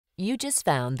You just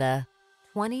found the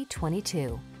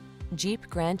 2022 Jeep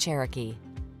Grand Cherokee.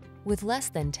 With less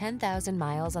than 10,000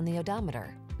 miles on the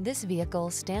odometer, this vehicle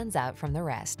stands out from the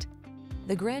rest.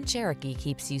 The Grand Cherokee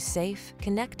keeps you safe,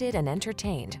 connected, and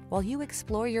entertained while you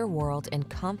explore your world in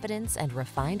confidence and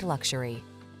refined luxury.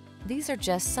 These are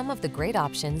just some of the great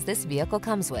options this vehicle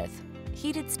comes with: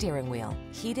 heated steering wheel,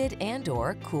 heated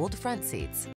and/or cooled front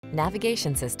seats,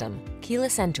 navigation system,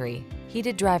 keyless entry,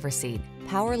 heated driver's seat,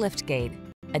 power liftgate,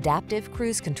 adaptive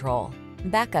cruise control,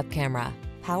 backup camera,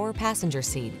 power passenger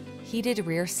seat, heated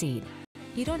rear seat.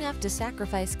 You don't have to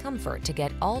sacrifice comfort to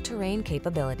get all-terrain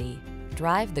capability.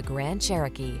 Drive the Grand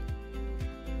Cherokee.